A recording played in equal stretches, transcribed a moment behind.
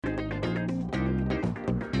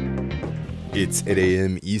It's 8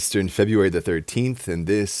 a.m. Eastern, February the 13th, and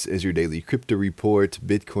this is your daily crypto report.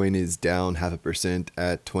 Bitcoin is down 0.5%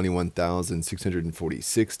 at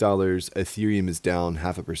 $21,646. Ethereum is down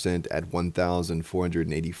 0.5% at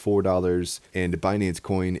 $1,484. And Binance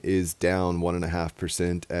Coin is down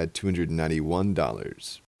 1.5% at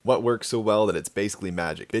 $291. What works so well that it's basically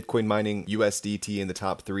magic? Bitcoin mining, USDT in the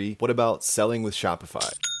top 3. What about selling with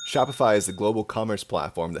Shopify? Shopify is the global commerce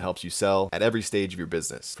platform that helps you sell at every stage of your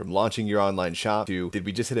business. From launching your online shop to, did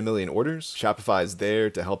we just hit 1 million orders? Shopify is there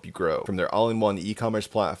to help you grow. From their all-in-one e-commerce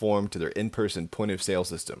platform to their in-person point-of-sale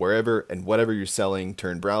system. Wherever and whatever you're selling,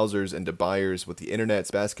 turn browsers into buyers with the internet's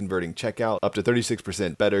best converting checkout, up to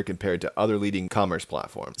 36% better compared to other leading commerce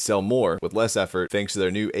platforms. Sell more with less effort thanks to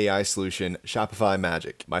their new AI solution, Shopify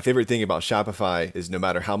Magic. My favorite thing about Shopify is no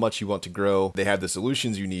matter how much you want to grow, they have the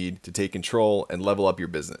solutions you need to take control and level up your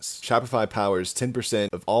business. Shopify powers 10%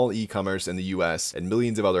 of all e-commerce in the US and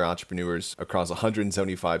millions of other entrepreneurs across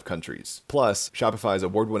 175 countries. Plus, Shopify's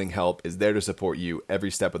award-winning help is there to support you every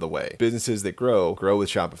step of the way. Businesses that grow with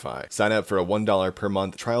Shopify. Sign up for a $1 per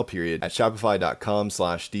month trial period at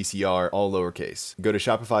shopify.com/DCR, all lowercase. Go to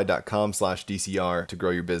shopify.com/DCR to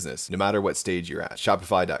grow your business, no matter what stage you're at.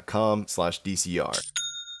 Shopify.com/DCR.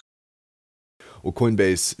 Well,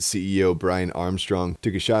 Coinbase CEO Brian Armstrong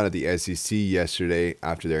took a shot at the SEC yesterday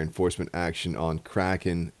after their enforcement action on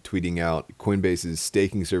Kraken, tweeting out, "Coinbase's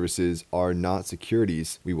staking services are not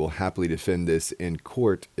securities. We will happily defend this in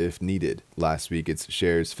court if needed." Last week, its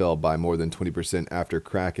shares fell by more than 20% after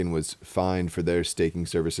Kraken was fined for their staking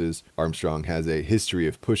services. Armstrong has a history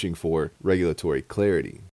of pushing for regulatory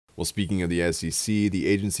clarity. Well, speaking of the SEC, the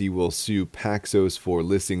agency will sue Paxos for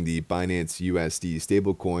listing the Binance USD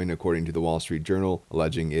stablecoin, according to the Wall Street Journal,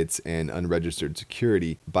 alleging it's an unregistered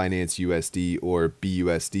security. Binance USD, or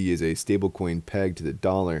BUSD, is a stablecoin pegged to the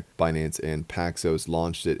dollar. Binance and Paxos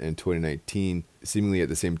launched it in 2019. Seemingly at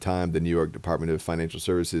the same time, the New York Department of Financial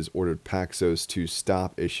Services ordered Paxos to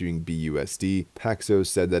stop issuing BUSD. Paxos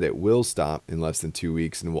said that it will stop in less than 2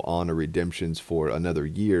 weeks and will honor redemptions for another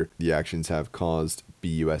year. The actions have caused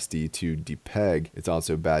BUSD to depeg. It's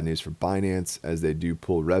also bad news for Binance, as they do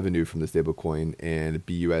pull revenue from the stablecoin, and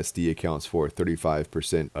BUSD accounts for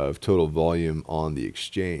 35% of total volume on the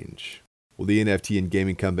exchange. Well, the NFT and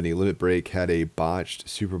gaming company Limit Break had a botched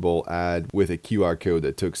Super Bowl ad with a QR code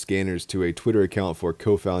that took scanners to a Twitter account for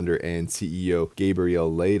co-founder and CEO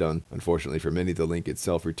Gabriel Ladon. Unfortunately for many, the link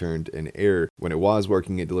itself returned an error. When it was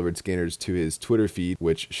working, it delivered scanners to his Twitter feed,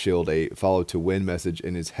 which shilled a follow to win message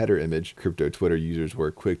in his header image. Crypto Twitter users were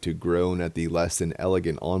quick to groan at the less than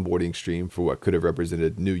elegant onboarding stream for what could have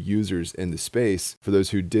represented new users in the space. For those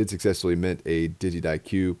who did successfully mint a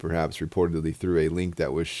DigiDaiQ, perhaps reportedly through a link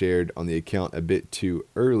that was shared on the account a bit too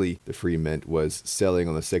early, the free mint was selling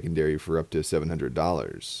on the secondary for up to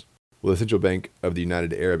 $700. Well, the Central Bank of the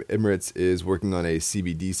United Arab Emirates is working on a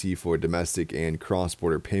CBDC for domestic and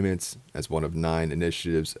cross-border payments as one of 9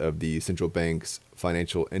 initiatives of the central bank's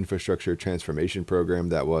Financial Infrastructure Transformation Program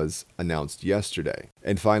that was announced yesterday.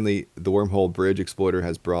 And finally, the Wormhole Bridge exploiter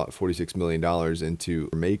has brought $46 million into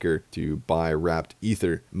Maker to buy wrapped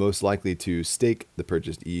Ether, most likely to stake the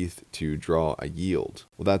purchased ETH to draw a yield.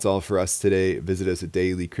 Well, that's all for us today. Visit us at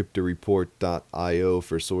dailycryptoreport.io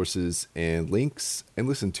for sources and links, and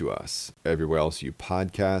listen to us everywhere else you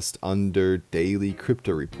podcast under Daily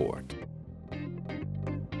Crypto Report.